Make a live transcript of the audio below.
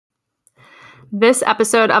This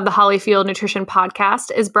episode of the Hollyfield Nutrition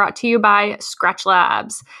Podcast is brought to you by Scratch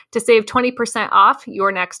Labs. To save 20% off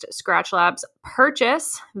your next Scratch Labs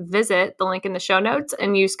purchase, visit the link in the show notes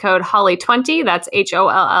and use code HOLLY20, that's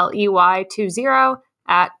HOLLEY20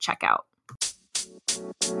 at checkout.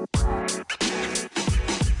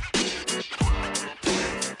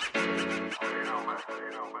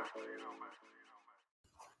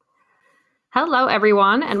 Hello,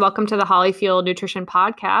 everyone, and welcome to the Hollyfield Nutrition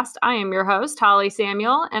Podcast. I am your host, Holly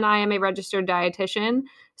Samuel, and I am a registered dietitian,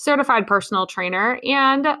 certified personal trainer,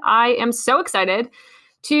 and I am so excited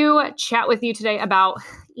to chat with you today about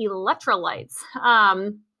electrolytes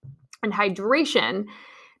and hydration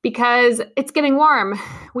because it's getting warm.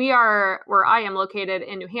 We are where I am located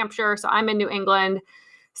in New Hampshire, so I'm in New England.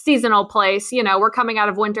 Seasonal place. You know, we're coming out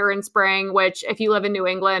of winter and spring, which if you live in New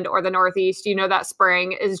England or the Northeast, you know that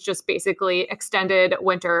spring is just basically extended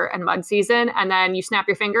winter and mud season. And then you snap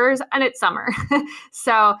your fingers and it's summer.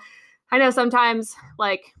 So I know sometimes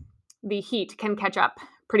like the heat can catch up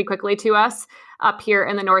pretty quickly to us up here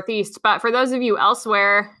in the Northeast. But for those of you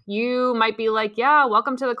elsewhere, you might be like, yeah,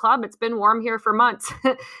 welcome to the club. It's been warm here for months.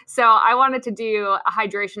 So I wanted to do a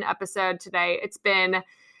hydration episode today. It's been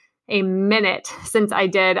a minute since I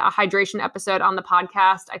did a hydration episode on the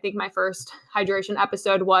podcast. I think my first hydration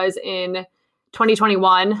episode was in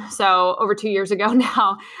 2021, so over 2 years ago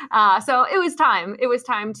now. So it was time. It was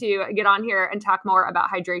time to get on here and talk more about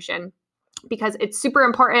hydration because it's super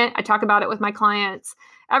important. I talk about it with my clients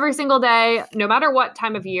every single day, no matter what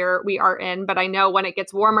time of year we are in. But I know when it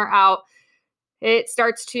gets warmer out, it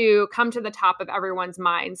starts to come to the top of everyone's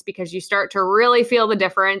minds because you start to really feel the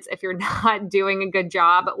difference if you're not doing a good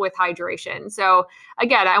job with hydration. So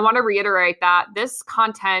again, I want to reiterate that this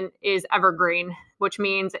content is evergreen, which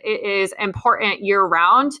means it is important year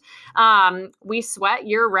round. We sweat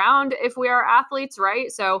year round if we are athletes,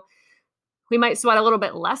 right? So we might sweat a little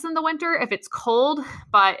bit less in the winter if it's cold,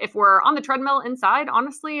 but if we're on the treadmill inside,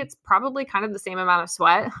 honestly, it's probably kind of the same amount of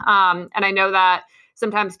sweat. And I know that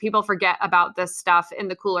sometimes people forget about this stuff in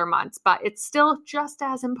the cooler months, but it's still just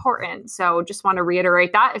as important. So just want to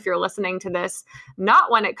reiterate that if you're listening to this, not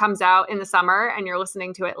when it comes out in the summer and you're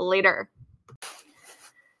listening to it later.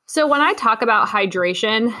 So when I talk about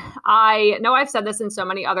hydration, I know I've said this in so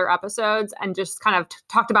many other episodes and just kind of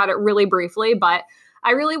talked about it really briefly, but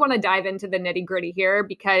I really want to dive into the nitty gritty here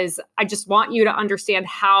because I just want you to understand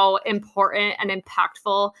how important and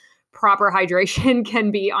impactful proper hydration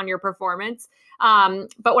can be on your performance.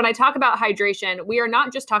 But when I talk about hydration, we are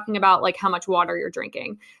not just talking about like how much water you're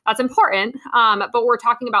drinking. That's important. But we're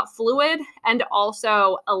talking about fluid and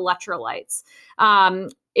also electrolytes.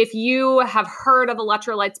 If you have heard of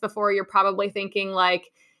electrolytes before, you're probably thinking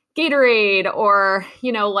like Gatorade or,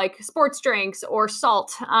 you know, like sports drinks or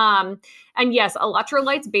salt. And yes,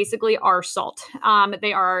 electrolytes basically are salt.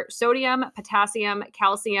 They are sodium, potassium,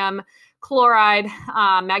 calcium, chloride,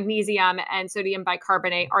 magnesium, and sodium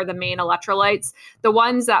bicarbonate are the main electrolytes. The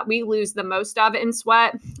ones that we lose the most of in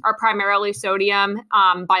sweat are primarily sodium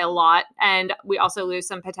by a lot. And we also lose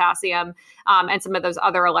some potassium and some of those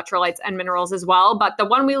other electrolytes and minerals as well. But the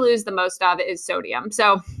one we lose the most of is sodium.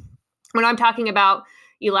 So when I'm talking about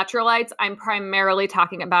electrolytes, I'm primarily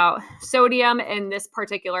talking about sodium in this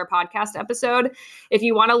particular podcast episode. If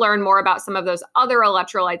you want to learn more about some of those other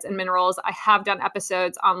electrolytes and minerals, I have done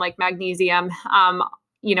episodes on like magnesium,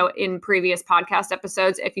 in previous podcast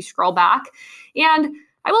episodes, if you scroll back. And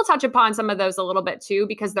I will touch upon some of those a little bit too,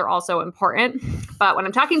 because they're also important. But when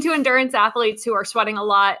I'm talking to endurance athletes who are sweating a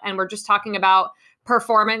lot, and we're just talking about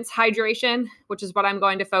performance hydration, which is what I'm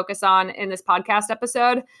going to focus on in this podcast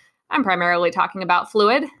episode, I'm primarily talking about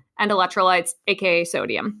fluid and electrolytes, aka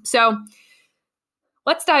sodium. So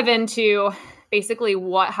let's dive into basically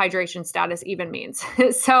what hydration status even means.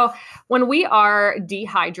 So when we are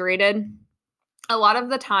dehydrated, a lot of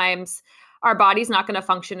the times our body's not going to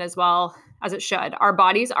function as well as it should. Our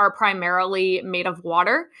bodies are primarily made of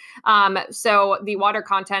water. So the water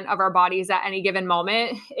content of our bodies at any given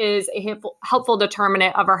moment is a helpful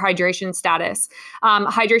determinant of our hydration status.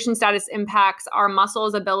 Hydration status impacts our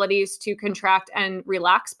muscles' abilities to contract and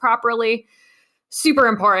relax properly. Super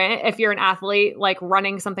important if you're an athlete, like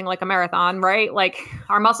running something like a marathon, right? Like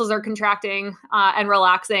our muscles are contracting and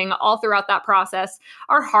relaxing all throughout that process.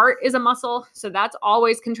 Our heart is a muscle, so that's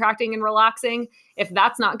always contracting and relaxing. If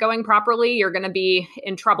that's not going properly, you're going to be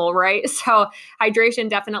in trouble, right? So hydration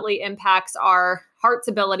definitely impacts our heart's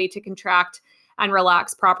ability to contract and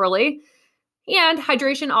relax properly. And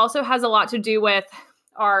hydration also has a lot to do with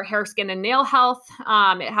our hair, skin, and nail health.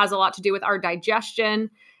 It has a lot to do with our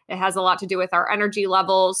digestion. It has a lot to do with our energy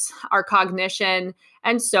levels, our cognition,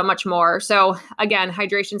 and so much more. So again,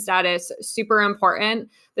 hydration status, super important.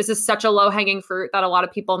 This is such a low-hanging fruit that a lot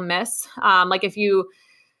of people miss. Like if you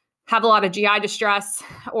have a lot of GI distress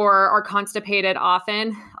or are constipated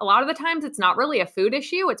often, a lot of the times it's not really a food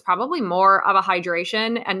issue. It's probably more of a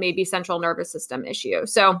hydration and maybe central nervous system issue.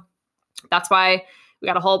 So that's why we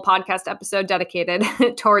got a whole podcast episode dedicated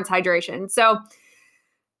towards hydration. So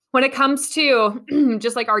when it comes to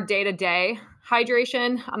just like our day-to-day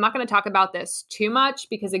hydration, I'm not going to talk about this too much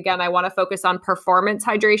because, again, I want to focus on performance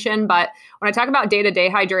hydration. But when I talk about day-to-day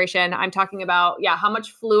hydration, I'm talking about, how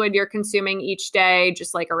much fluid you're consuming each day,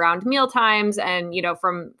 just like around meal times and,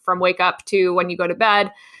 from wake up to when you go to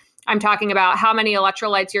bed. I'm talking about how many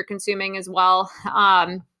electrolytes you're consuming as well.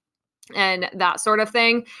 And that sort of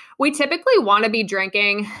thing. We typically want to be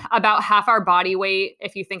drinking about half our body weight,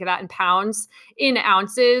 if you think of that in pounds, in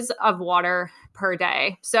ounces of water per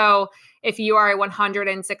day. So if you are a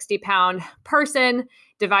 160-pound person,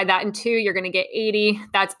 divide that in two, you're going to get 80.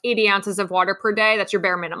 That's 80 ounces of water per day. That's your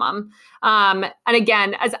bare minimum. And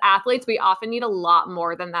again, as athletes, we often need a lot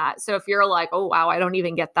more than that. So if you're like, oh, wow, I don't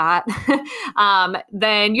even get that,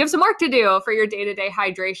 then you have some work to do for your day-to-day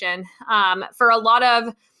hydration. For a lot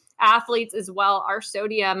of athletes as well, our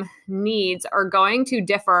sodium needs are going to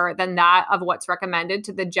differ than that of what's recommended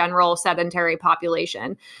to the general sedentary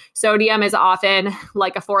population. Sodium is often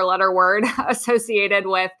like a 4-letter word associated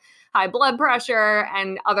with high blood pressure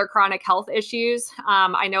and other chronic health issues.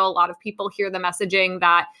 I know a lot of people hear the messaging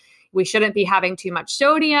that we shouldn't be having too much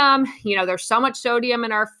sodium. There's so much sodium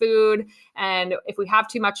in our food. And if we have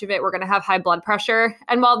too much of it, we're going to have high blood pressure.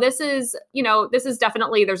 And while this is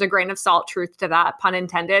definitely, there's a grain of salt truth to that, pun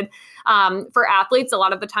intended. For athletes, a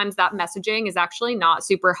lot of the times that messaging is actually not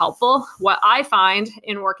super helpful. What I find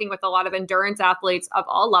in working with a lot of endurance athletes of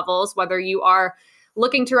all levels, whether you are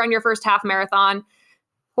looking to run your first half marathon,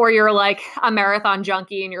 or you're like a marathon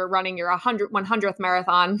junkie and you're running your 100th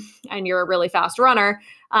marathon and you're a really fast runner,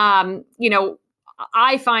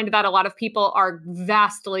 I find that a lot of people are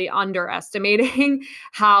vastly underestimating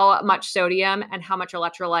how much sodium and how much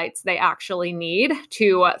electrolytes they actually need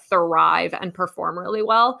to thrive and perform really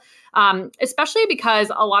well, especially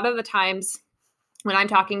because a lot of the times when I'm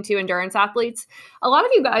talking to endurance athletes, a lot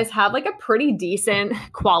of you guys have like a pretty decent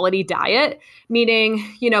quality diet, meaning,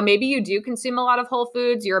 maybe you do consume a lot of whole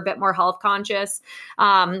foods. You're a bit more health conscious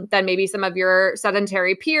than maybe some of your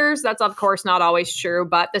sedentary peers. That's of course not always true,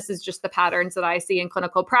 but this is just the patterns that I see in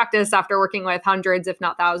clinical practice after working with hundreds, if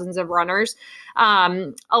not thousands of runners.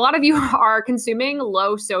 A lot of you are consuming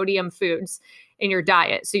low sodium foods in your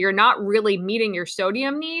diet. So you're not really meeting your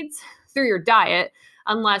sodium needs through your diet,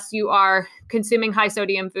 unless you are consuming high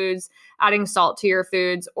sodium foods, adding salt to your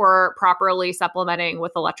foods, or properly supplementing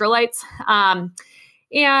with electrolytes.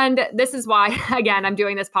 And this is why, again, I'm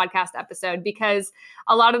doing this podcast episode, because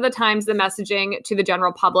a lot of the times the messaging to the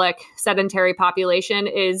general public sedentary population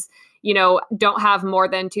is, don't have more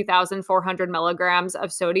than 2,400 milligrams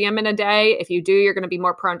of sodium in a day. If you do, you're going to be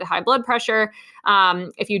more prone to high blood pressure.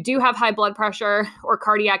 If you do have high blood pressure or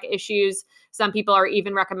cardiac issues, some people are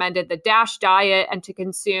even recommended the DASH diet and to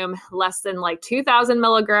consume less than like 2,000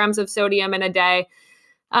 milligrams of sodium in a day.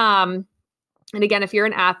 And again, if you're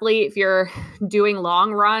an athlete, if you're doing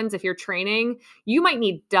long runs, if you're training, you might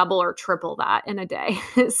need double or triple that in a day.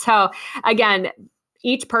 So again,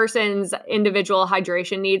 each person's individual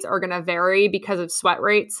hydration needs are going to vary because of sweat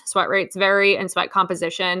rates. Sweat rates vary and sweat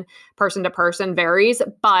composition person to person varies,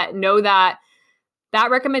 but know that that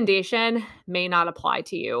recommendation may not apply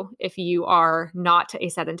to you if you are not a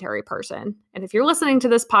sedentary person. And if you're listening to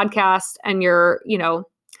this podcast and you're,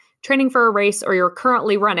 training for a race or you're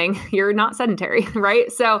currently running, you're not sedentary,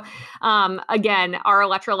 right? So again, our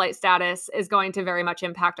electrolyte status is going to very much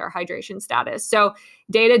impact our hydration status. So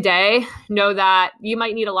day to day, know that you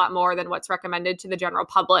might need a lot more than what's recommended to the general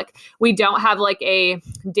public. We don't have like a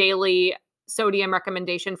daily sodium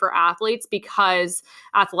recommendation for athletes because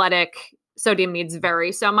athletic sodium needs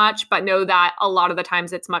vary so much, but know that a lot of the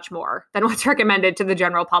times it's much more than what's recommended to the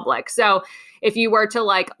general public. So if you were to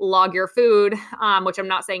like log your food, which I'm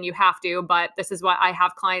not saying you have to, but this is what I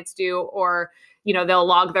have clients do, or, they'll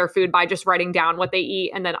log their food by just writing down what they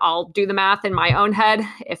eat. And then I'll do the math in my own head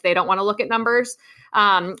if they don't want to look at numbers.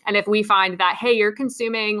 And if we find that, hey, you're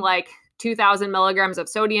consuming like 2,000 milligrams of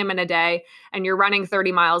sodium in a day and you're running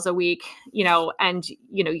 30 miles a week, and,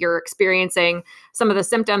 you're experiencing some of the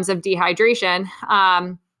symptoms of dehydration,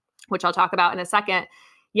 which I'll talk about in a second.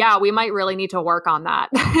 Yeah, we might really need to work on that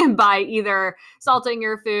by either salting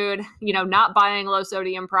your food, not buying low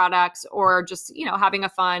sodium products, or just, having a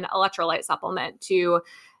fun electrolyte supplement to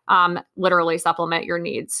literally supplement your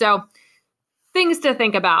needs. So things to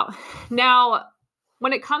think about. Now,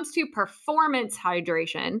 when it comes to performance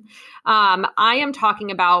hydration, I am talking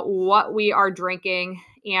about what we are drinking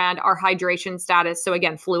and our hydration status. So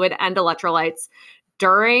again, fluid and electrolytes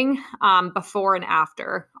during, before, and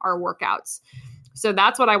after our workouts. So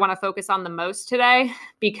that's what I want to focus on the most today,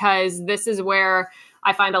 because this is where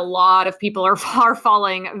I find a lot of people are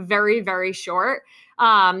falling very, very short.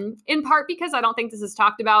 In part because I don't think this is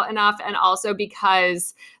talked about enough, and also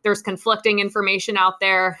because there's conflicting information out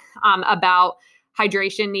there about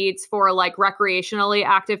hydration needs for like recreationally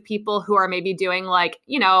active people who are maybe doing like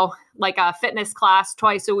a fitness class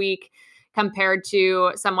twice a week compared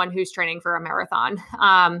to someone who's training for a marathon.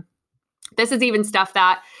 This is even stuff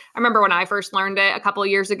that I remember when I first learned it a couple of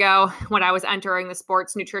years ago when I was entering the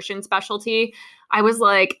sports nutrition specialty. I was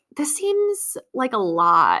like, this seems like a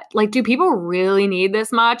lot. Like, do people really need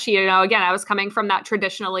this much? Again, I was coming from that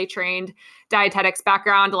traditionally trained dietetics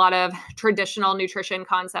background, a lot of traditional nutrition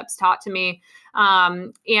concepts taught to me.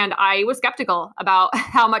 And I was skeptical about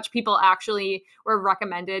how much people actually were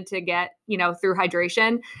recommended to get, through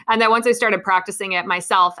hydration. And then once I started practicing it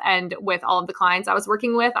myself and with all of the clients I was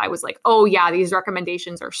working with, I was like, oh yeah, these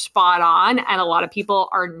recommendations are spot on. And a lot of people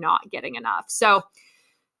are not getting enough. So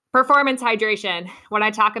performance hydration, when I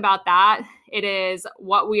talk about that, it is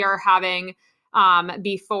what we are having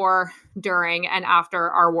before, during, and after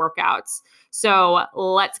our workouts. So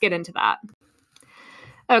let's get into that.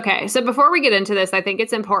 Okay, so before we get into this, I think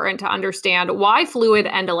it's important to understand why fluid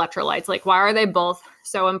and electrolytes, like why are they both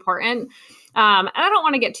so important? And I don't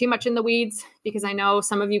want to get too much in the weeds because I know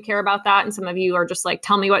some of you care about that and some of you are just like,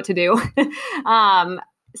 tell me what to do.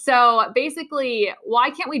 So basically, why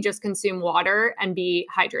can't we just consume water and be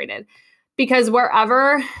hydrated? Because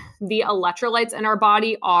wherever the electrolytes in our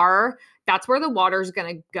body are, that's where the water is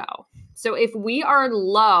going to go. So if we are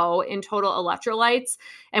low in total electrolytes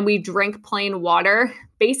and we drink plain water,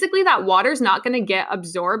 basically that water is not going to get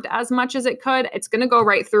absorbed as much as it could. It's going to go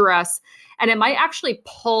right through us, and it might actually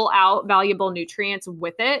pull out valuable nutrients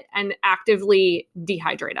with it and actively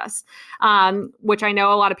dehydrate us, which I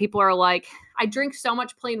know a lot of people are like, I drink so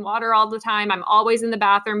much plain water all the time. I'm always in the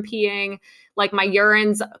bathroom peeing, like my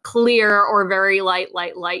urine's clear or very light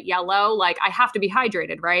yellow. Like I have to be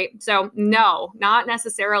hydrated, right? So no, not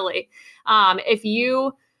necessarily. If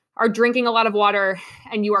you are drinking a lot of water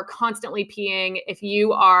and you are constantly peeing, if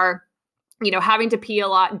you are, having to pee a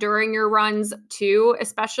lot during your runs too,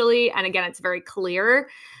 especially, and again, it's very clear,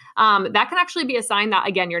 that can actually be a sign that,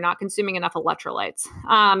 again, you're not consuming enough electrolytes.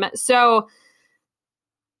 So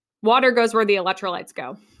water goes where the electrolytes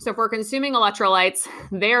go. So if we're consuming electrolytes,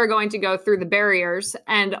 they are going to go through the barriers,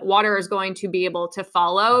 and water is going to be able to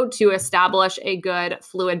follow to establish a good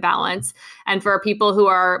fluid balance. And for people who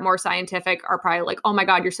are more scientific are probably like, oh my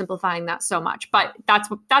God, you're simplifying that so much. But that's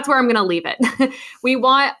where I'm going to leave it. We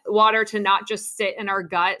want water to not just sit in our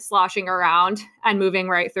gut, sloshing around and moving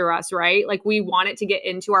right through us, right? Like we want it to get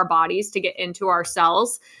into our bodies, to get into our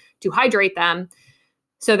cells, to hydrate them.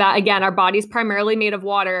 So that, again, our body's primarily made of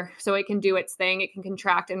water, so it can do its thing. It can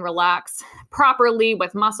contract and relax properly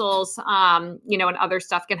with muscles, and other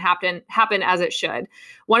stuff can happen as it should.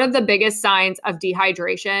 One of the biggest signs of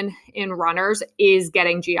dehydration in runners is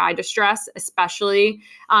getting GI distress, especially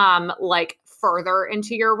like further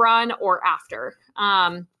into your run or after.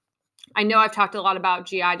 I know I've talked a lot about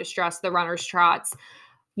GI distress, the runner's trots,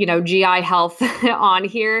 GI health on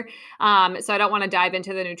here. So I don't want to dive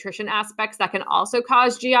into the nutrition aspects that can also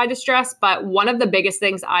cause GI distress. But one of the biggest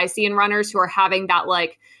things I see in runners who are having that,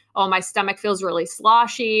 like, oh, my stomach feels really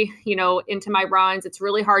sloshy, into my runs. It's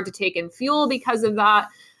really hard to take in fuel because of that.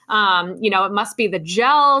 It must be the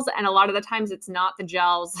gels. And a lot of the times it's not the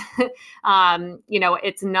gels.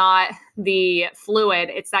 It's not the fluid.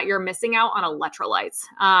 It's that you're missing out on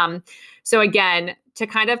electrolytes. So again, to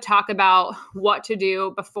kind of talk about what to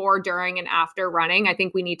do before, during, and after running, I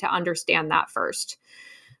think we need to understand that first.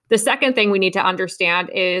 The second thing we need to understand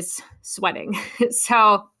is sweating.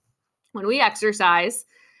 So when we exercise,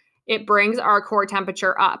 it brings our core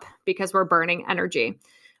temperature up because we're burning energy.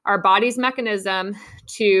 Our body's mechanism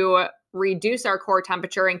to reduce our core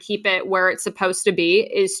temperature and keep it where it's supposed to be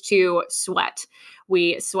is to sweat.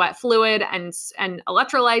 We sweat fluid and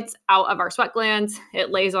electrolytes out of our sweat glands. It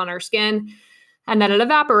lays on our skin and then it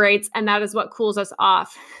evaporates, and that is what cools us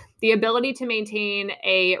off. The ability to maintain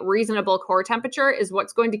a reasonable core temperature is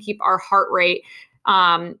what's going to keep our heart rate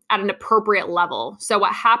at an appropriate level. So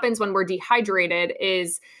what happens when we're dehydrated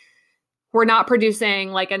is we're not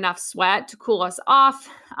producing like enough sweat to cool us off.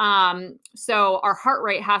 So our heart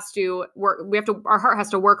rate has to work. Our heart has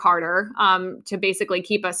to work harder to basically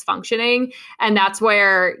keep us functioning. And that's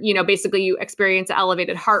where, basically you experience an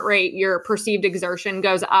elevated heart rate, your perceived exertion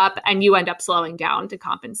goes up, and you end up slowing down to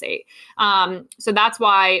compensate. So that's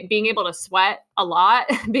why being able to sweat a lot,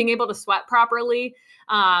 being able to sweat properly,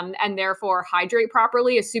 and therefore hydrate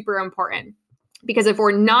properly is super important. Because if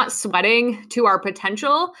we're not sweating to our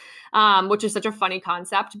potential, which is such a funny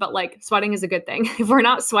concept, but like sweating is a good thing. If we're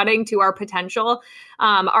not sweating to our potential,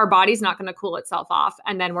 our body's not going to cool itself off.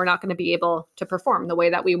 And then we're not going to be able to perform the way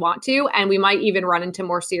that we want to. And we might even run into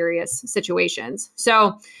more serious situations.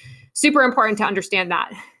 So super important to understand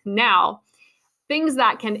that. Now, things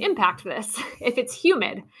that can impact this. If it's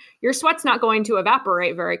humid, your sweat's not going to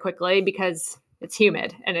evaporate very quickly because it's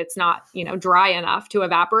humid and it's not, dry enough to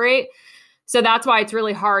evaporate. So that's why it's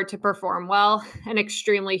really hard to perform well in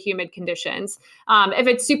extremely humid conditions. If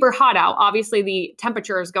it's super hot out, obviously the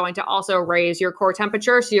temperature is going to also raise your core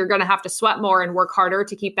temperature. So you're going to have to sweat more and work harder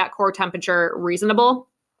to keep that core temperature reasonable.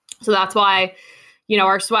 So that's why,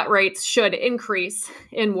 our sweat rates should increase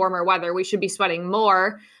in warmer weather. We should be sweating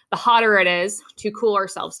more the hotter it is to cool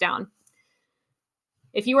ourselves down.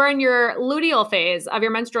 If you are in your luteal phase of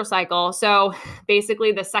your menstrual cycle, so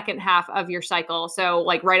basically the second half of your cycle, so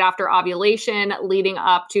like right after ovulation leading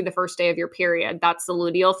up to the first day of your period, that's the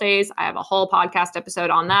luteal phase. I have a whole podcast episode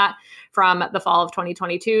on that from the fall of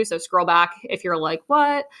 2022. So scroll back if you're like,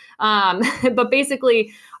 what? But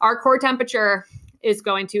basically our core temperature is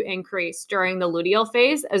going to increase during the luteal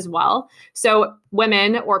phase as well. So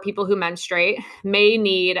women or people who menstruate may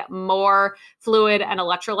need more fluid and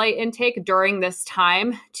electrolyte intake during this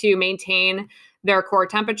time to maintain their core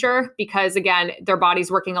temperature because, again, their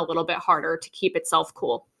body's working a little bit harder to keep itself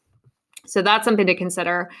cool. So that's something to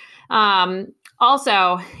consider.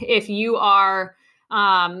 Also, if you are,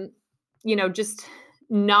 just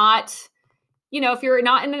not... if you're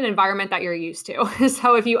not in an environment that you're used to.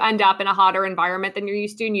 So if you end up in a hotter environment than you're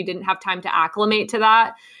used to and you didn't have time to acclimate to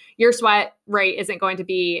that, your sweat rate isn't going to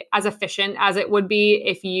be as efficient as it would be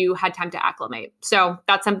if you had time to acclimate. So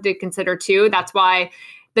that's something to consider too. That's why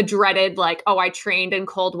the dreaded I trained in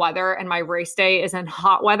cold weather and my race day is in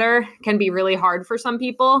hot weather can be really hard for some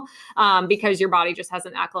people because your body just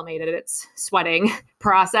hasn't acclimated its sweating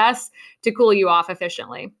process to cool you off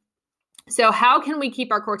efficiently. So how can we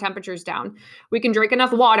keep our core temperatures down? We can drink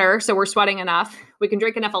enough water so we're sweating enough. We can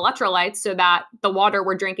drink enough electrolytes so that the water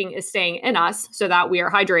we're drinking is staying in us so that we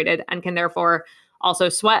are hydrated and can therefore also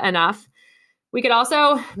sweat enough. We could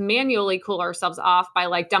also manually cool ourselves off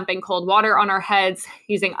by dumping cold water on our heads,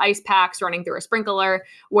 using ice packs, running through a sprinkler,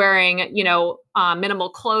 wearing, minimal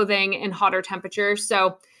clothing in hotter temperatures.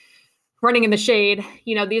 So running in the shade,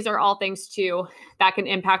 these are all things too that can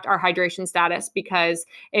impact our hydration status because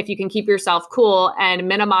if you can keep yourself cool and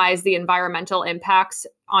minimize the environmental impacts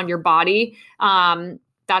on your body,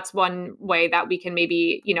 that's one way that we can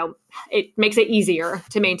maybe, it makes it easier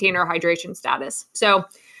to maintain our hydration status. So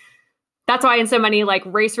that's why in so many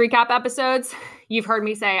race recap episodes, you've heard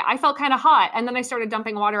me say, I felt kind of hot. And then I started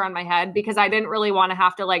dumping water on my head because I didn't really want to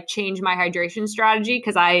have to change my hydration strategy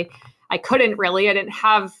because I didn't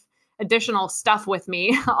have additional stuff with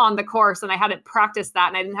me on the course and I hadn't practiced that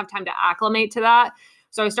and I didn't have time to acclimate to that.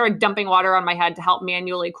 So I started dumping water on my head to help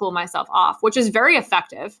manually cool myself off, which is very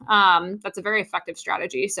effective. That's a very effective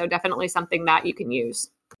strategy. So definitely something that you can use.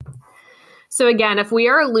 So again, if we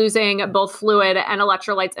are losing both fluid and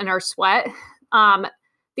electrolytes in our sweat,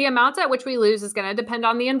 the amount at which we lose is going to depend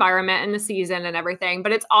on the environment and the season and everything,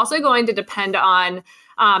 but it's also going to depend on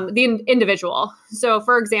the individual. So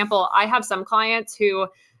for example, I have some clients who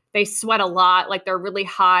they sweat a lot, they're really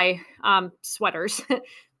high sweaters,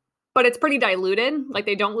 but it's pretty diluted.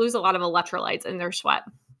 They don't lose a lot of electrolytes in their sweat.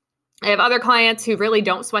 I have other clients who really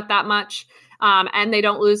don't sweat that much and they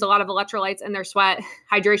don't lose a lot of electrolytes in their sweat.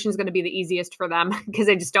 Hydration is going to be the easiest for them because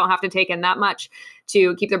they just don't have to take in that much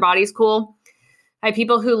to keep their bodies cool. I have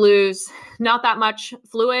people who lose not that much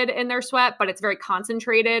fluid in their sweat, but it's very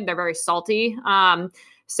concentrated. They're very salty.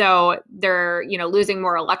 So they're, losing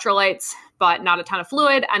more electrolytes, but not a ton of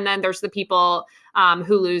fluid. And then there's the people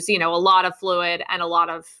who lose, a lot of fluid and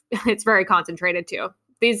it's very concentrated too.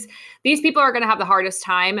 These people are going to have the hardest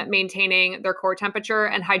time maintaining their core temperature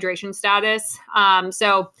and hydration status.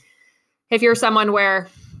 So if you're someone where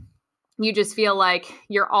you just feel like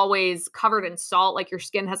you're always covered in salt, your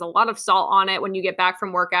skin has a lot of salt on it when you get back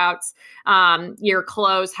from workouts. Your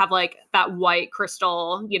clothes have that white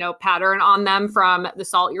crystal, pattern on them from the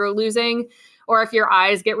salt you're losing. Or if your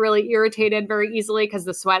eyes get really irritated very easily because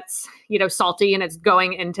the sweat's, salty and it's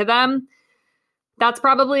going into them. that's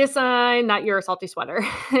probably a sign that you're a salty sweater.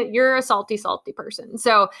 You're a salty person.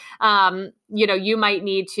 So, you might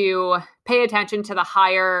need to pay attention to the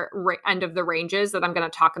higher end of the ranges that I'm going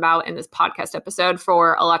to talk about in this podcast episode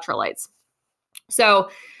for electrolytes. So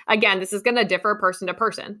again, this is going to differ person to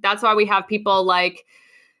person. That's why we have people like,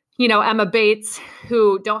 Emma Bates,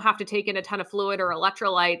 who don't have to take in a ton of fluid or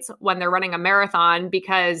electrolytes when they're running a marathon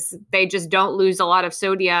because they just don't lose a lot of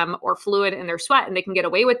sodium or fluid in their sweat. And they can get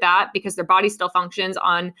away with that because their body still functions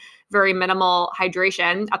on very minimal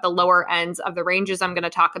hydration at the lower ends of the ranges I'm going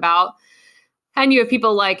to talk about. And you have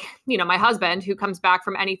people like, my husband, who comes back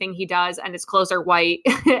from anything he does and his clothes are white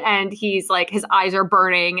and he's like, his eyes are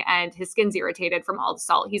burning and his skin's irritated from all the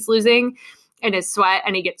salt he's losing in his sweat,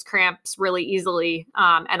 and he gets cramps really easily.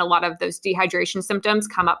 And a lot of those dehydration symptoms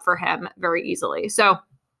come up for him very easily. So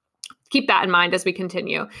keep that in mind as we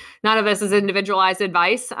continue. None of this is individualized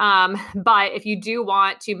advice. But if you do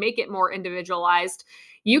want to make it more individualized,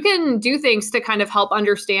 you can do things to kind of help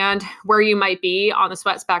understand where you might be on the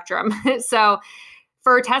sweat spectrum. So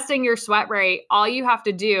for testing your sweat rate, all you have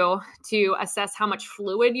to do to assess how much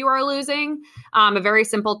fluid you are losing, a very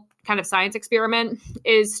simple kind of science experiment,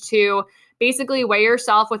 is to basically weigh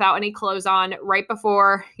yourself without any clothes on right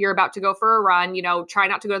before you're about to go for a run. Try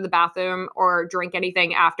not to go to the bathroom or drink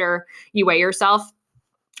anything after you weigh yourself.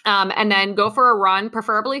 And then go for a run,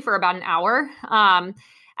 preferably for about an hour.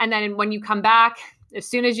 And then when you come back, as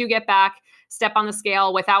soon as you get back, step on the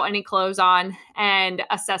scale without any clothes on and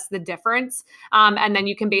assess the difference. And then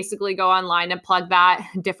you can basically go online and plug that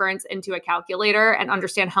difference into a calculator and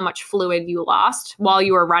understand how much fluid you lost while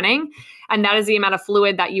you were running. And that is the amount of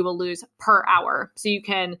fluid that you will lose per hour. So you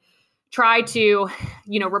can try to,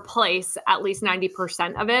 replace at least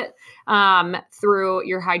 90% of it through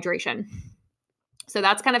your hydration. So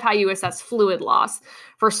that's kind of how you assess fluid loss.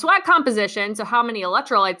 For sweat composition, so how many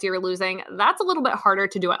electrolytes you're losing, that's a little bit harder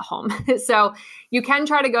to do at home. So you can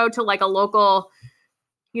try to go to like a local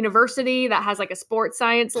university that has like a sports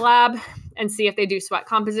science lab and see if they do sweat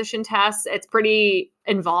composition tests. It's pretty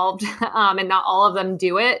involved and not all of them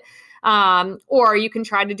do it. Or you can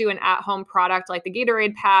try to do an at-home product like the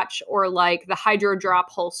Gatorade patch or like the Hydro Drop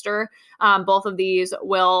holster. Both of these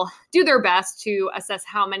will do their best to assess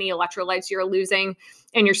how many electrolytes you're losing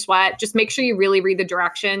in your sweat. Just make sure you really read the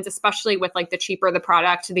directions, especially with like the cheaper the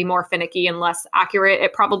product, the more finicky and less accurate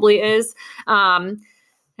it probably is. And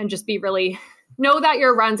just know that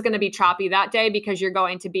your run's going to be choppy that day because you're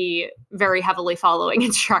going to be very heavily following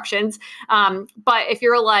instructions. But if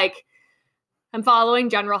you're like, I'm following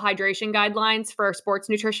general hydration guidelines for sports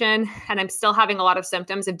nutrition, and I'm still having a lot of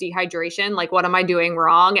symptoms of dehydration. Like, what am I doing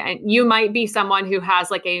wrong? And you might be someone who has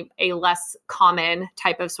like a less common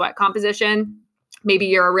type of sweat composition. Maybe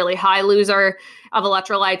you're a really high loser of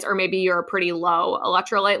electrolytes, or maybe you're a pretty low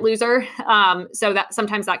electrolyte loser. So that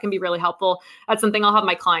sometimes that can be really helpful. That's something I'll have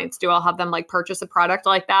my clients do. I'll have them like purchase a product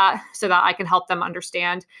like that so that I can help them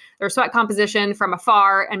understand their sweat composition from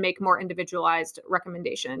afar and make more individualized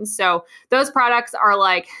recommendations. So those products are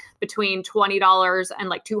like between $20 and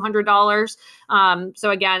like $200.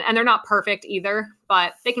 So again, and they're not perfect either,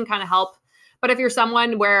 but they can kind of help. But if you're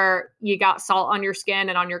someone where you got salt on your skin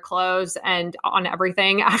and on your clothes and on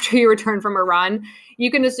everything after you return from a run,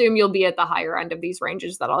 you can assume you'll be at the higher end of these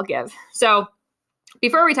ranges that I'll give. So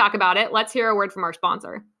before we talk about it, let's hear a word from our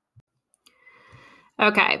sponsor.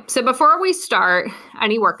 Okay, so before we start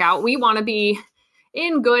any workout, we want to be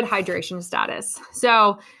in good hydration status.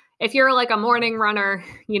 So if you're like a morning runner,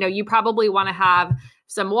 you probably want to have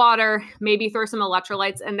some water, maybe throw some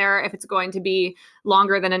electrolytes in there if it's going to be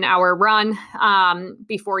longer than an hour run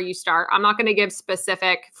before you start. I'm not going to give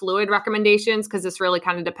specific fluid recommendations because this really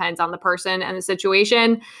kind of depends on the person and the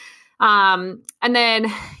situation. And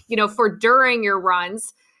then, for during your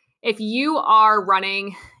runs, if you are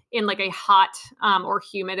running in like a hot or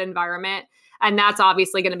humid environment, and that's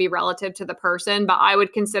obviously going to be relative to the person, but I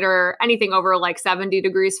would consider anything over like 70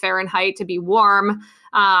 degrees Fahrenheit to be warm.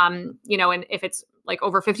 And if it's like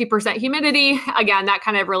over 50% humidity, again, that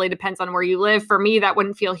kind of really depends on where you live. For me, that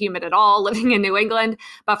wouldn't feel humid at all living in New England,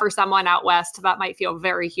 but for someone out west, that might feel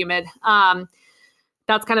very humid.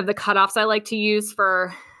 That's kind of the cutoffs I like to use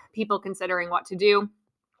for people considering what to do.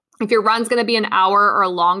 If your run's going to be an hour or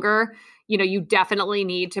longer, you definitely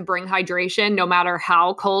need to bring hydration no matter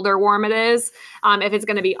how cold or warm it is. If it's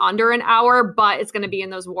going to be under an hour, but it's going to be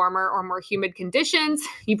in those warmer or more humid conditions,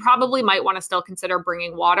 you probably might want to still consider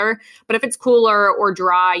bringing water. But if it's cooler or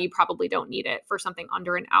dry, you probably don't need it for something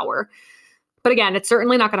under an hour. But again, it's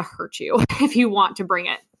certainly not going to hurt you if you want to bring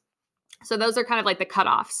it. So those are kind of like the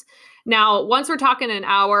cutoffs. Now, once we're talking an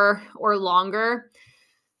hour or longer,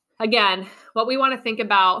 again, what we want to think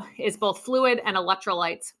about is both fluid and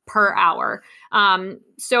electrolytes per hour.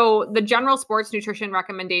 So the general sports nutrition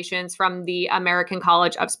recommendations from the American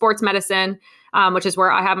College of Sports Medicine, which is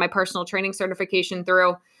where I have my personal training certification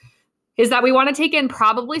through, is that we want to take in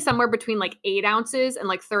probably somewhere between like 8 ounces and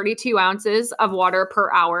like 32 ounces of water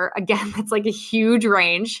per hour. Again, that's like a huge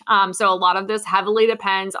range. So a lot of this heavily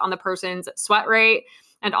depends on the person's sweat rate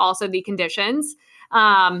and also the conditions.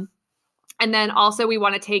 And then also we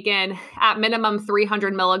want to take in at minimum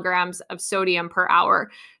 300 milligrams of sodium per hour.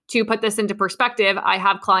 To put this into perspective, I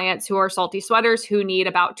have clients who are salty sweaters who need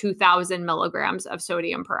about 2,000 milligrams of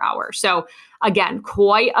sodium per hour. So again,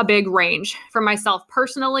 quite a big range. For myself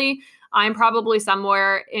personally, I'm probably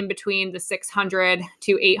somewhere in between the 600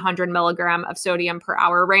 to 800 milligram of sodium per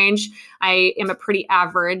hour range. I am a pretty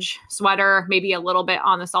average sweater, maybe a little bit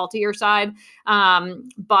on the saltier side,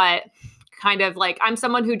 but kind of like I'm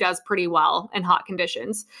someone who does pretty well in hot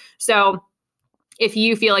conditions. So if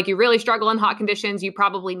you feel like you really struggle in hot conditions, you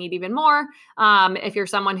probably need even more. If you're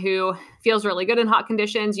someone who feels really good in hot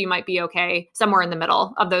conditions, you might be okay somewhere in the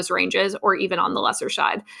middle of those ranges or even on the lesser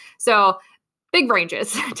side. So big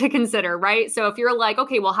ranges to consider, right? So if you're like,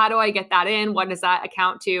 okay, well, how do I get that in? What does that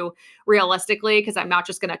account to realistically? Because I'm not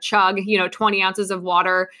just going to chug, 20 ounces of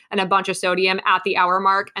water and a bunch of sodium at the hour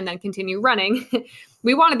mark and then continue running.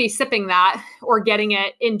 We want to be sipping that or getting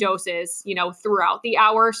it in doses, throughout the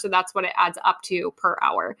hour. So that's what it adds up to per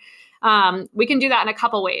hour. We can do that in a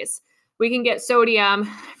couple ways. We can get sodium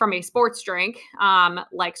from a sports drink,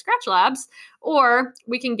 like Scratch Labs, or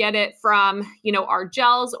we can get it from, our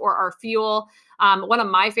gels or our fuel. One of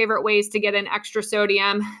my favorite ways to get in extra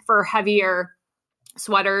sodium for heavier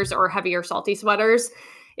sweaters or heavier salty sweaters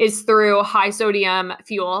is through high sodium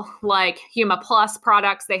fuel, like Huma Plus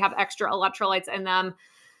products. They have extra electrolytes in them.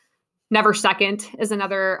 Never Second is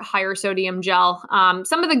another higher sodium gel.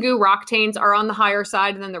 Some of the goo Roctanes are on the higher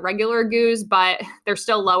side than the regular goos, but they're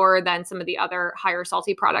still lower than some of the other higher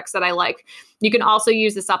salty products that I like. You can also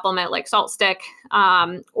use a supplement like Salt Stick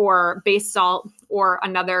or base salt or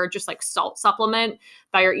another just like salt supplement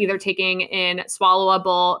that you're either taking in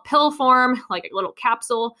swallowable pill form, like a little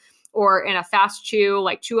capsule, or in a fast chew,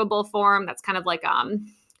 like chewable form. That's kind of like,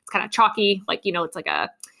 it's kind of chalky, like, it's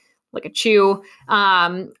like a chew,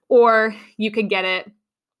 or you could get it,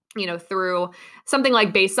 through something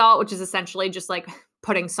like base salt, which is essentially just like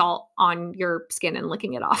putting salt on your skin and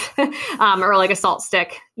licking it off, or like a salt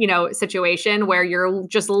stick, situation where you're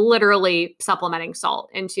just literally supplementing salt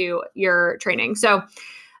into your training. So,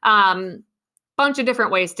 bunch of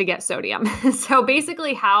different ways to get sodium. So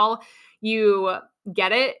basically how you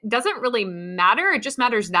get it doesn't really matter. It just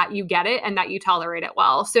matters that you get it and that you tolerate it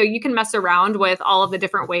well. So you can mess around with all of the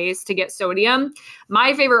different ways to get sodium.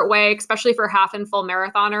 My favorite way, especially for half and full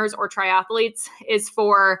marathoners or triathletes, is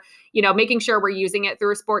for, making sure we're using it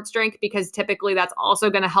through a sports drink, because typically that's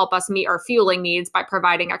also going to help us meet our fueling needs by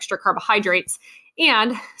providing extra carbohydrates.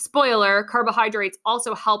 And spoiler, carbohydrates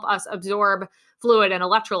also help us absorb fluid and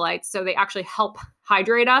electrolytes. So they actually help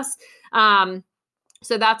hydrate us.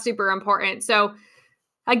 So that's super important. So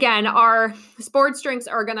again, our sports drinks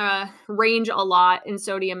are going to range a lot in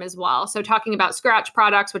sodium as well. So talking about Scratch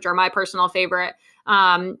products, which are my personal favorite,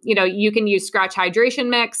 you can use Scratch Hydration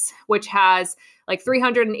Mix, which has like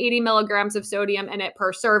 380 milligrams of sodium in it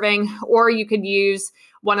per serving, or you could use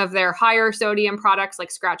one of their higher sodium products like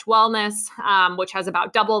Scratch Wellness, which has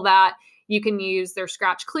about double that. You can use their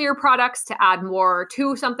Scratch Clear products to add more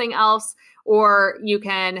to something else, or you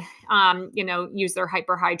can, use their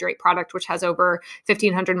Hyperhydrate product, which has over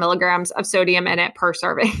 1,500 milligrams of sodium in it per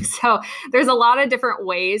serving. So there's a lot of different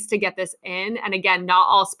ways to get this in. And again, not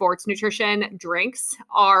all sports nutrition drinks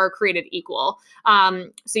are created equal.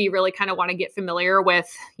 So you really kind of want to get familiar with,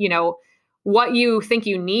 what you think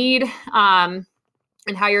you need, and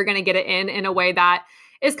how you're going to get it in a way that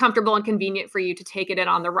is comfortable and convenient for you to take it in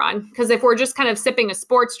on the run. Because if we're just kind of sipping a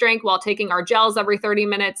sports drink while taking our gels every 30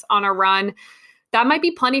 minutes on a run, that might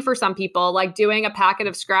be plenty for some people. Like doing a packet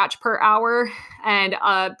of Scratch per hour and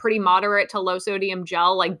a pretty moderate to low sodium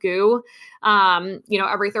gel like goo,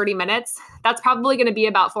 every 30 minutes, that's probably going to be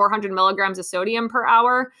about 400 milligrams of sodium per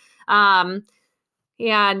hour. That's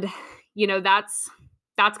kind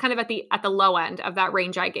of at the low end of that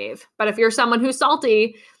range I gave. But if you're someone who's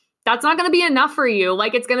salty, that's not going to be enough for you.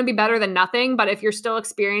 Like, it's going to be better than nothing. But if you're still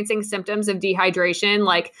experiencing symptoms of dehydration,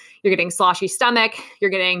 like you're getting sloshy stomach,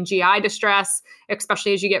 you're getting GI distress,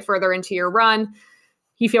 especially as you get further into your run,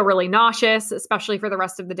 you feel really nauseous, especially for the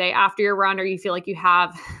rest of the day after your run, or you feel like you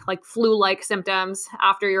have like flu-like symptoms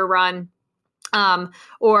after your run,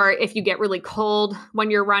 Or if you get really cold when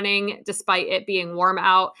you're running, despite it being warm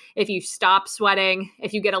out, if you stop sweating,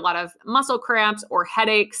 if you get a lot of muscle cramps or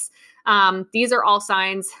headaches, these are all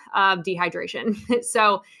signs of dehydration.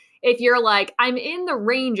 So if you're like, I'm in the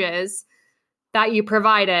ranges that you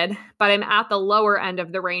provided, but I'm at the lower end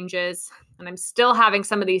of the ranges and I'm still having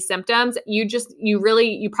some of these symptoms, you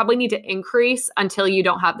probably need to increase until you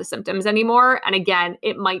don't have the symptoms anymore. And again,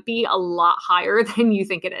 it might be a lot higher than you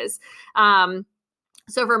think it is.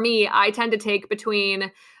 So for me, I tend to take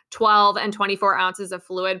between 12 and 24 ounces of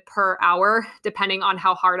fluid per hour, depending on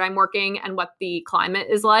how hard I'm working and what the climate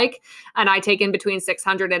is like. And I take in between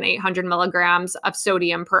 600 and 800 milligrams of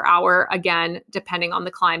sodium per hour, again, depending on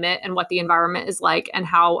the climate and what the environment is like and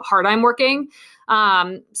how hard I'm working.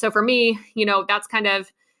 So for me, that's kind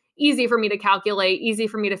of easy for me to calculate, easy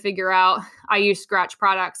for me to figure out. I use Scratch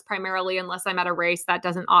products primarily unless I'm at a race that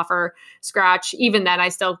doesn't offer Scratch. Even then, I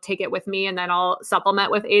still take it with me and then I'll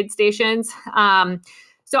supplement with aid stations.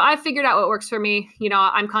 So I've figured out what works for me.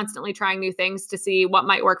 I'm constantly trying new things to see what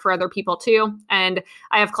might work for other people too. And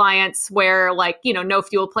I have clients where no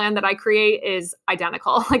fuel plan that I create is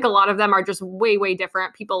identical. Like a lot of them are just way, way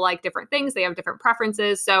different. People like different things. They have different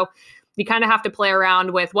preferences. So you kind of have to play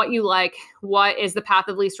around with what you like, what is the path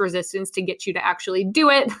of least resistance to get you to actually do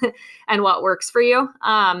it and what works for you.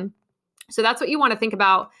 So that's what you want to think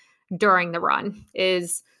about during the run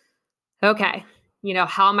is, okay,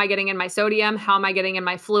 how am I getting in my sodium? How am I getting in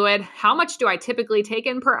my fluid? How much do I typically take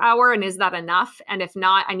in per hour? And is that enough? And if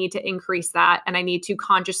not, I need to increase that. And I need to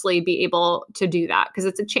consciously be able to do that because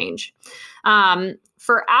it's a change.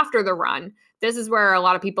 For after the run, this is where a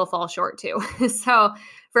lot of people fall short too. So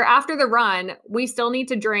for after the run, we still need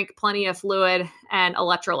to drink plenty of fluid and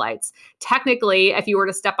electrolytes. Technically, if you were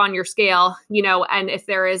to step on your scale, and if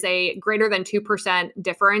there is a greater than 2%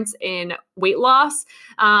 difference in weight loss,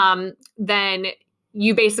 then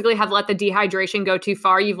you basically have let the dehydration go too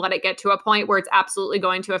far. You've let it get to a point where it's absolutely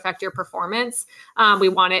going to affect your performance. We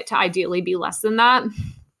want it to ideally be less than that.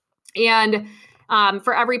 And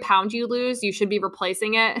for every pound you lose, you should be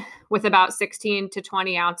replacing it with about 16 to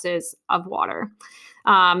 20 ounces of water.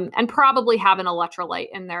 And probably have an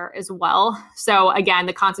electrolyte in there as well. So again,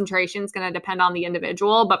 the concentration is going to depend on the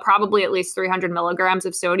individual, but probably at least 300 milligrams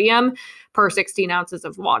of sodium per 16 ounces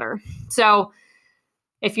of water. So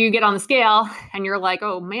if you get on the scale and you're like,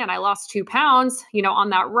 oh man, I lost 2 pounds, on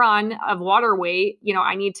that run of water weight,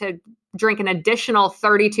 I need to drink an additional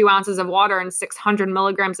 32 ounces of water and 600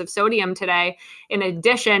 milligrams of sodium today, in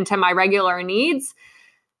addition to my regular needs.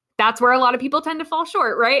 That's where a lot of people tend to fall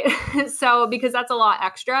short, right? So, because that's a lot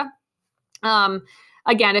extra.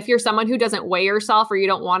 Again, if you're someone who doesn't weigh yourself or you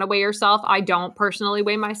don't want to weigh yourself, I don't personally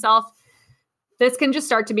weigh myself. This can just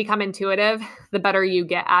start to become intuitive the better you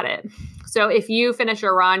get at it. So if you finish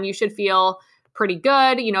a run, you should feel pretty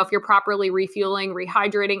good. If you're properly refueling,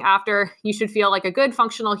 rehydrating after, you should feel like a good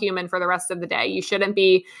functional human for the rest of the day. You shouldn't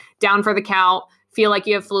be down for the count, feel like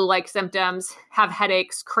you have flu-like symptoms, have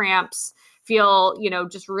headaches, cramps, feel,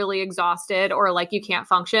 just really exhausted or like you can't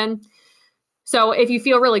function. So if you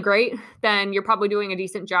feel really great, then you're probably doing a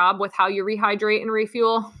decent job with how you rehydrate and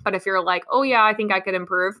refuel. But if you're like, oh yeah, I think I could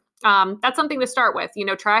improve, that's something to start with.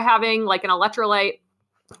 Try having like an electrolyte,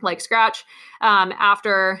 like Scratch,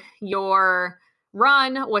 after your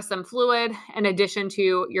run with some fluid in addition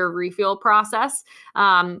to your refuel process,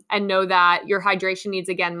 and know that your hydration needs,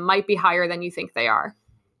 again, might be higher than you think they are.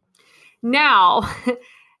 Now,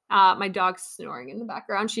 my dog's snoring in the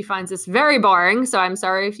background. She finds this very boring, so I'm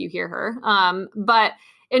sorry if you hear her. But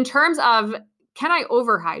in terms of, can I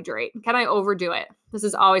overhydrate? Can I overdo it? This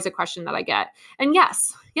is always a question that I get. And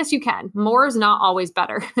yes, you can. More is not always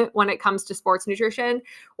better when it comes to sports nutrition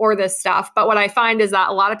or this stuff. But what I find is that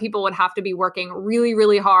a lot of people would have to be working really,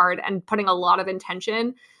 really hard and putting a lot of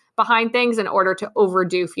intention behind things in order to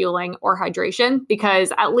overdo fueling or hydration,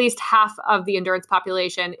 because at least half of the endurance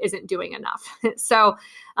population isn't doing enough. So,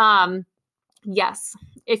 yes,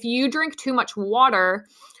 if you drink too much water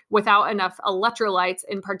without enough electrolytes,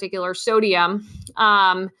 in particular sodium,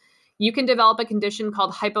 you can develop a condition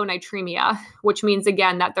called hyponatremia, which means,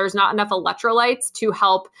 again, that there's not enough electrolytes to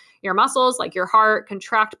help your muscles, like your heart,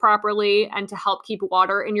 contract properly and to help keep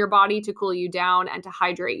water in your body to cool you down and to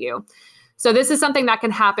hydrate you. So this is something that can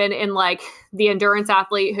happen in like the endurance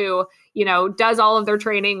athlete who, does all of their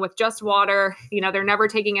training with just water. They're never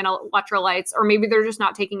taking in electrolytes, or maybe they're just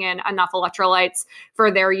not taking in enough electrolytes for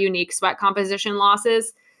their unique sweat composition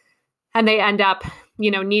losses. And they end up,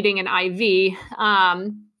 needing an IV.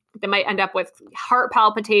 They might end up with heart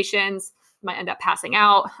palpitations, might end up passing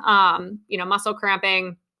out, muscle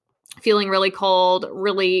cramping, feeling really cold,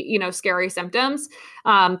 really, scary symptoms.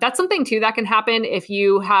 That's something too that can happen if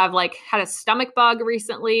you have like had a stomach bug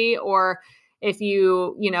recently, or if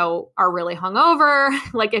you, are really hungover,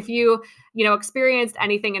 like if you, experienced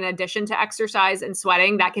anything in addition to exercise and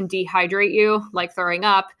sweating that can dehydrate you, like throwing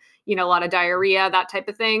up, a lot of diarrhea, that type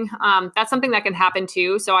of thing. That's something that can happen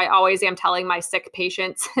too. So I always am telling my sick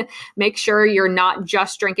patients, make sure you're not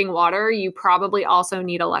just drinking water. You probably also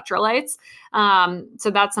need electrolytes. So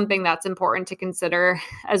that's something that's important to consider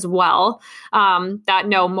as well. That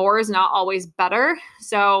no, more is not always better.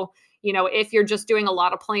 So, if you're just doing a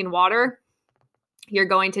lot of plain water, you're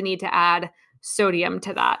going to need to add sodium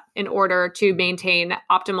to that in order to maintain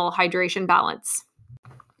optimal hydration balance.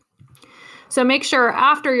 So make sure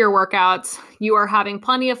after your workouts, you are having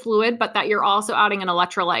plenty of fluid, but that you're also adding an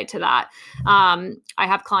electrolyte to that. I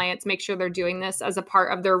have clients make sure they're doing this as a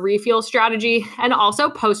part of their refuel strategy, and also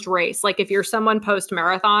post-race. Like if you're someone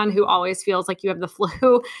post-marathon who always feels like you have the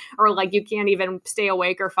flu or like you can't even stay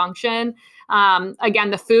awake or function,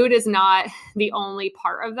 again, the food is not the only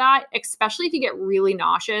part of that, especially if you get really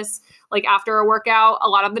nauseous. Like after a workout, a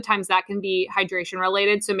lot of the times that can be hydration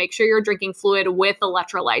related. So make sure you're drinking fluid with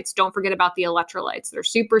electrolytes. Don't forget about the electrolytes. They're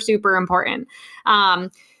super, super important.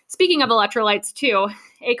 Speaking of electrolytes too,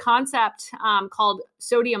 a concept called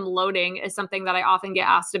sodium loading is something that I often get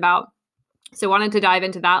asked about. So I wanted to dive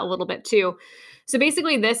into that a little bit too. So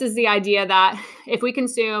basically this is the idea that if we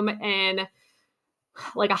consume in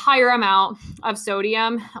like a higher amount of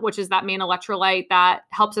sodium, which is that main electrolyte that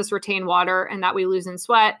helps us retain water and that we lose in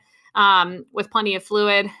sweat, with plenty of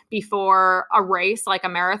fluid before a race, like a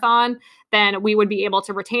marathon, then we would be able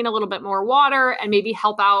to retain a little bit more water and maybe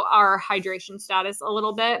help out our hydration status a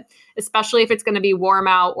little bit, especially if it's going to be warm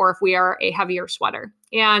out or if we are a heavier sweater.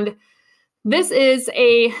 And this is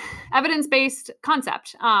a evidence-based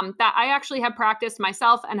concept that I actually have practiced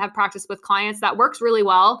myself and have practiced with clients that works really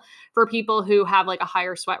well for people who have like a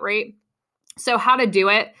higher sweat rate. So how to do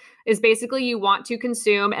it is basically you want to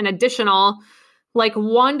consume an additional like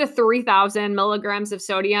 1,000 to 3,000 milligrams of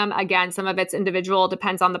sodium. Again, some of it's individual,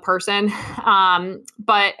 depends on the person.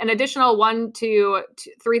 But an additional 1,000 to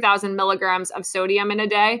 3,000 milligrams of sodium in a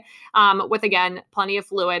day with, again, plenty of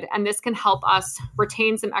fluid. And this can help us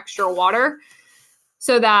retain some extra water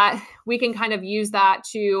so that we can kind of use that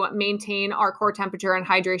to maintain our core temperature and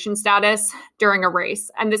hydration status during a race.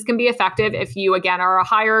 And this can be effective if you, again, are a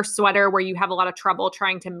higher sweater where you have a lot of trouble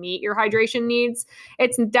trying to meet your hydration needs.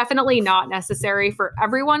 It's definitely not necessary for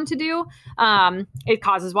everyone to do. It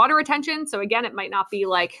causes water retention. So again, it might not be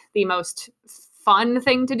like the most fun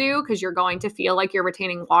thing to do because you're going to feel like you're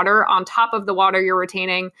retaining water on top of the water you're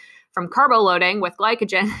retaining from carbo loading with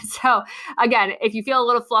glycogen. So again, if you feel a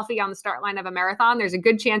little fluffy on the start line of a marathon, there's a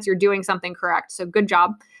good chance you're doing something correct. So good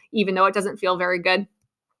job, even though it doesn't feel very good.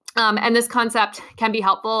 And this concept can be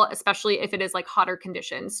helpful, especially if it is like hotter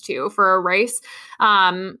conditions too for a race.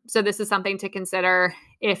 So this is something to consider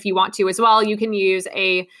if you want to as well. You can use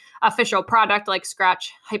a official product like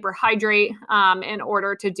Scratch Hyperhydrate in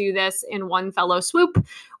order to do this in one fellow swoop,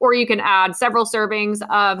 or you can add several servings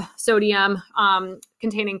of sodium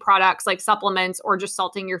containing products like supplements or just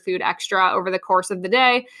salting your food extra over the course of the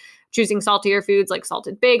day, choosing saltier foods like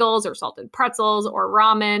salted bagels or salted pretzels or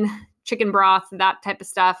ramen, chicken broth, that type of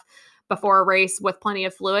stuff before a race with plenty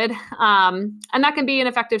of fluid. And that can be an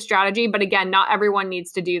effective strategy, but again, not everyone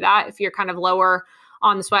needs to do that. If you're kind of lower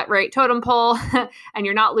on the sweat rate totem pole and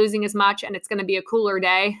you're not losing as much and it's going to be a cooler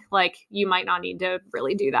day, like you might not need to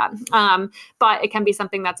really do that. But it can be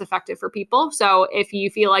something that's effective for people. So if you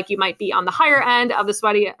feel like you might be on the higher end of the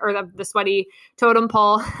sweaty or the sweaty totem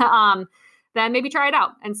pole, then maybe try it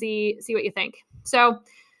out and see what you think. So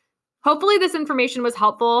hopefully this information was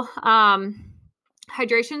helpful.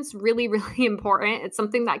 Hydration is really, really important. It's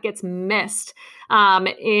something that gets missed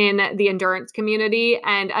in the endurance community.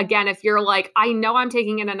 And again, if you're like, I know I'm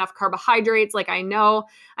taking in enough carbohydrates, like I know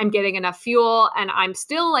I'm getting enough fuel and I'm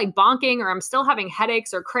still like bonking or I'm still having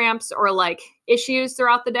headaches or cramps or like issues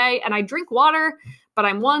throughout the day and I drink water, but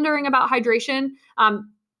I'm wondering about hydration,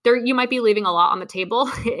 you might be leaving a lot on the table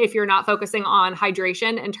if you're not focusing on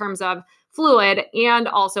hydration in terms of fluid and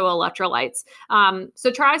also electrolytes.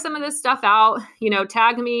 So try some of this stuff out,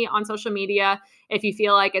 tag me on social media if you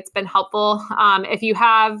feel like it's been helpful. If you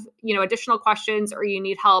have, additional questions or you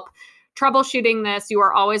need help troubleshooting this, you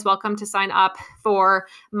are always welcome to sign up for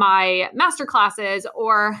my masterclasses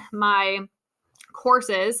or my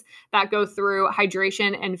courses that go through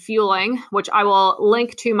hydration and fueling, which I will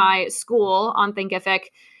link to my school on Thinkific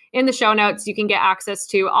In the show notes, you can get access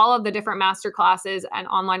to all of the different masterclasses and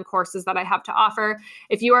online courses that I have to offer.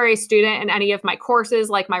 If you are a student in any of my courses,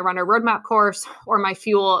 like my Runner Roadmap course or my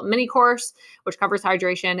Fuel mini course, which covers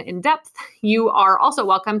hydration in depth, you are also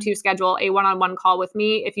welcome to schedule a one-on-one call with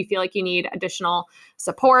me if you feel like you need additional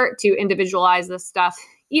support to individualize this stuff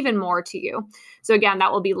even more to you. So again,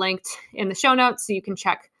 that will be linked in the show notes so you can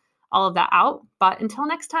check all of that out. But until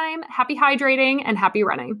next time, happy hydrating and happy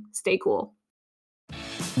running. Stay cool.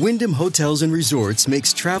 Wyndham Hotels and Resorts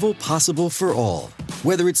makes travel possible for all.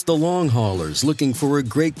 Whether it's the long haulers looking for a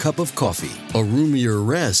great cup of coffee, a roomier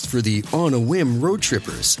rest for the on-a-whim road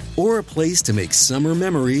trippers, or a place to make summer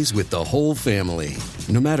memories with the whole family.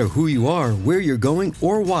 No matter who you are, where you're going,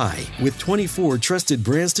 or why, with 24 trusted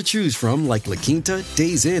brands to choose from like La Quinta,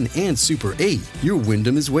 Days Inn, and Super 8, your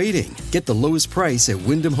Wyndham is waiting. Get the lowest price at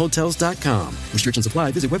WyndhamHotels.com. Restrictions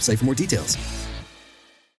apply. Visit website for more details.